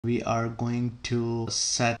we are going to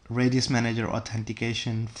set radius manager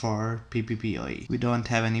authentication for PPPoE. We don't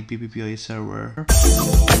have any PPPoE server.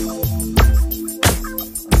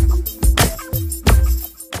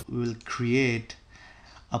 We will create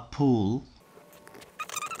a pool.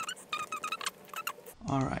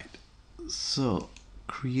 Alright, so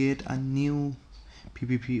create a new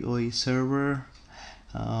PPPoE server.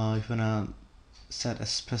 If you wanna set a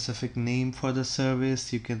specific name for the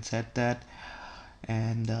service, you can set that,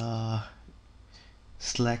 and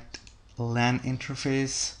select LAN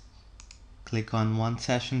interface, click on one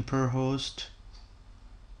session per host,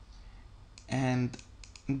 and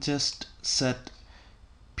just set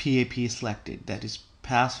PAP selected, that is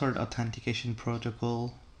password authentication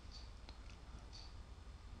protocol.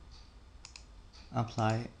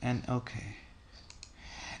 Apply and OK.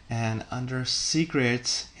 And under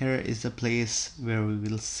secrets, here is the place where we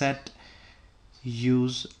will set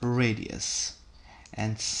use radius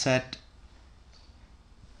and set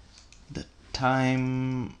the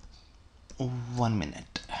time 1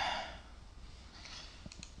 minute.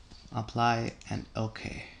 Apply and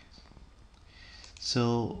OK.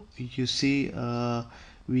 So you see,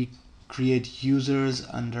 we create users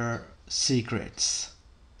under secrets,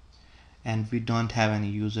 and we don't have any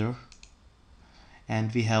user,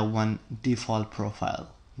 and we have one default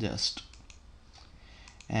profile just,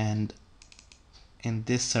 and in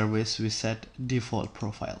this service we set default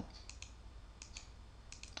profile.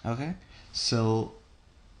 Okay, so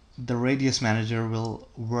the radius manager will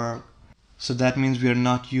work. So that means we are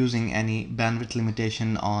not using any bandwidth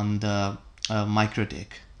limitation on the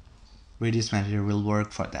Mikrotik. Radius manager will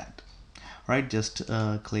work for that. Right, just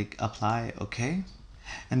click apply, OK,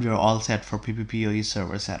 and we are all set for PPPoE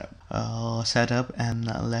server setup. And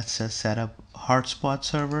let's set up hotspot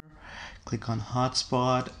server. Click on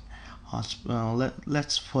hotspot.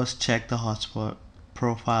 Let's first check the hotspot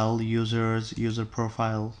profile, user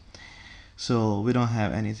profile. So we don't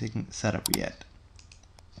have anything set up yet.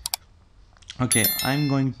 Okay, I'm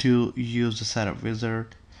going to use the setup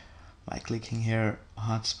wizard by clicking here,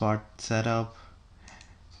 hotspot setup,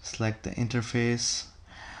 select the interface.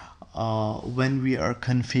 When we are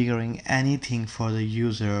configuring anything for the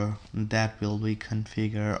user, that will be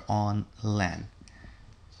configured on LAN.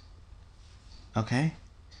 Okay,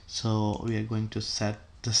 so we are going to set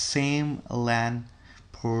the same LAN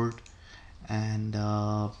port, and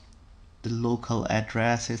the local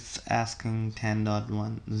address is asking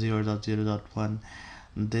 10.1.0.0.1.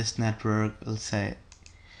 This network will say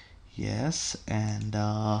yes, and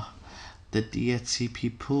the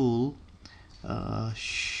DHCP pool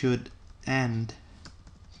should end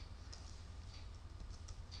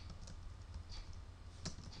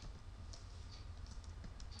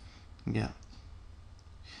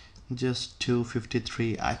just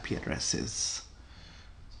 253 IP addresses,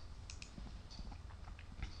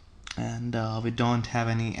 and we don't have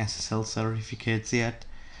any SSL certificates yet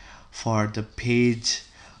for the page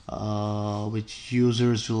which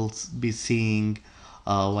users will be seeing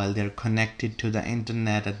while they're connected to the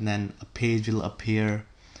internet, and then a page will appear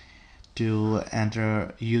to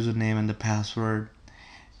enter username and the password.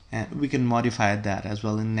 And we can modify that as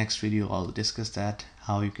well. In next video I'll discuss that,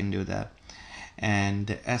 how you can do that. And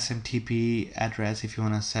the SMTP address, if you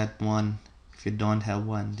want to set one, if you don't have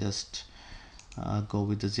one, just go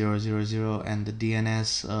with the 000, and the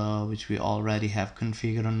DNS which we already have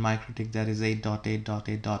configured on Mikrotik, that is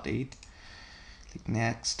 8.8.8.8. Click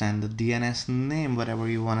next, and the DNS name, whatever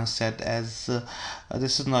you want to set, as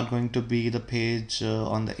this is not going to be the page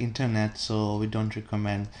on the internet, so we don't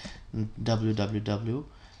recommend www.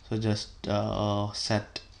 So just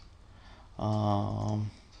set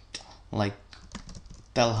like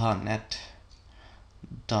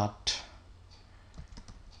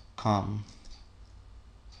telhanet.com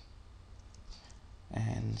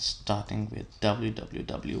and starting with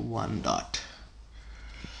www1.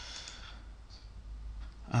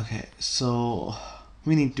 Okay, so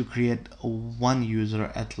we need to create one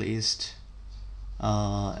user at least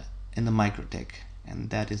in the Mikrotik, and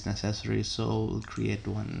that is necessary. So we'll create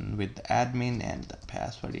one with the admin, and the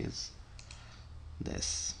password is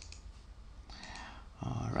this.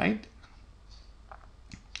 Alright,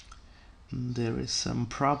 there is some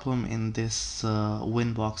problem in this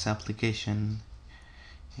Winbox application.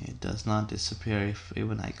 It does not disappear if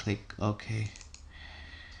even I click OK.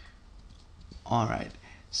 Alright,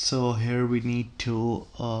 so here we need to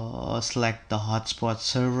select the hotspot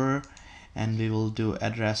server, and we will do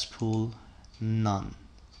address pool none.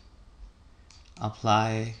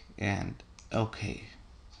 Apply and OK.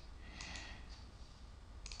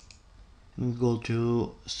 And go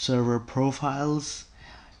to server profiles,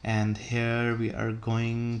 and here we are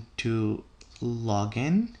going to log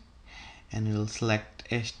in, and we'll select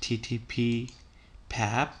HTTP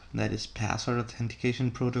PAP, that is Password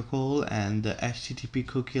Authentication Protocol, and the HTTP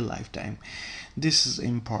cookie lifetime. This is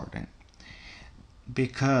important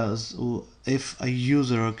because if a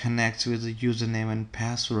user connects with a username and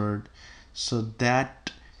password, so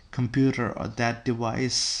that computer or that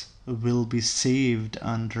device will be saved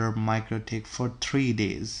under Mikrotik for 3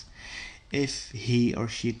 days. If he or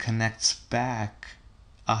she connects back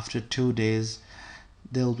after 2 days,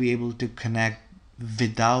 they'll be able to connect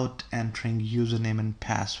without entering username and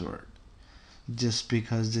password, just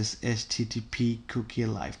because this HTTP cookie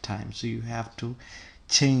lifetime. So you have to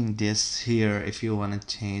change this here if you want to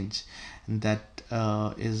change, and that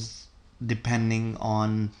is depending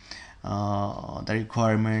on the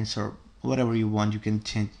requirements or whatever you want. You can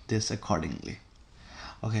change this accordingly.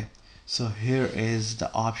 Okay, so here is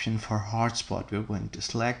the option for hotspot. We're going to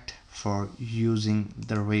select for using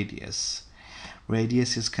the radius.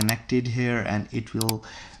 Radius is connected here, and it will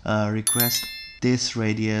request this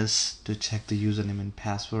radius to check the username and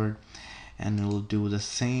password, and it will do the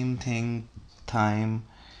same thing. Time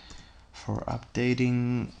for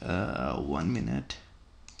updating 1 minute.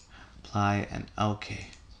 Apply and OK,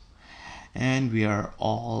 and we are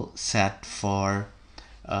all set for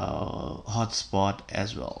hotspot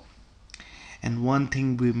as well. And one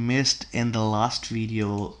thing we missed in the last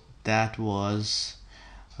video, that was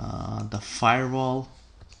the firewall.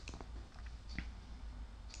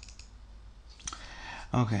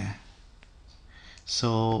 Okay,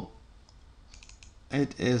 so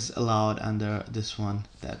it is allowed under this one,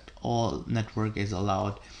 that all network is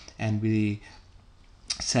allowed, and we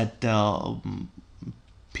set the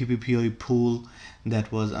PPPoE pool that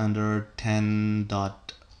was under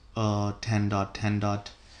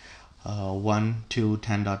 10.10.10.1 to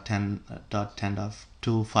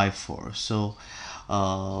 10.10.10.254. So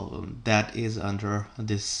that is under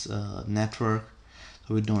this network,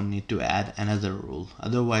 so we don't need to add another rule.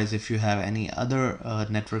 Otherwise, if you have any other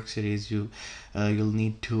network series, you'll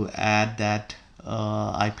need to add that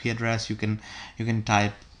IP address. You can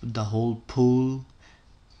type the whole pool,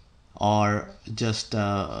 or just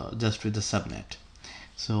with the subnet.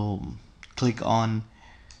 So click on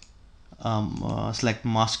select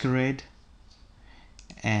masquerade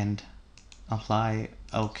and apply.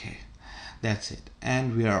 OK, that's it,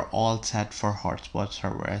 and we are all set for hotspot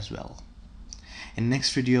server as well. In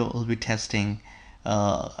next video, we'll be testing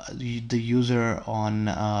the user on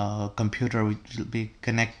a computer which will be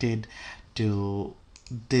connected to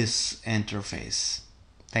this interface.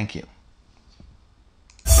 Thank you.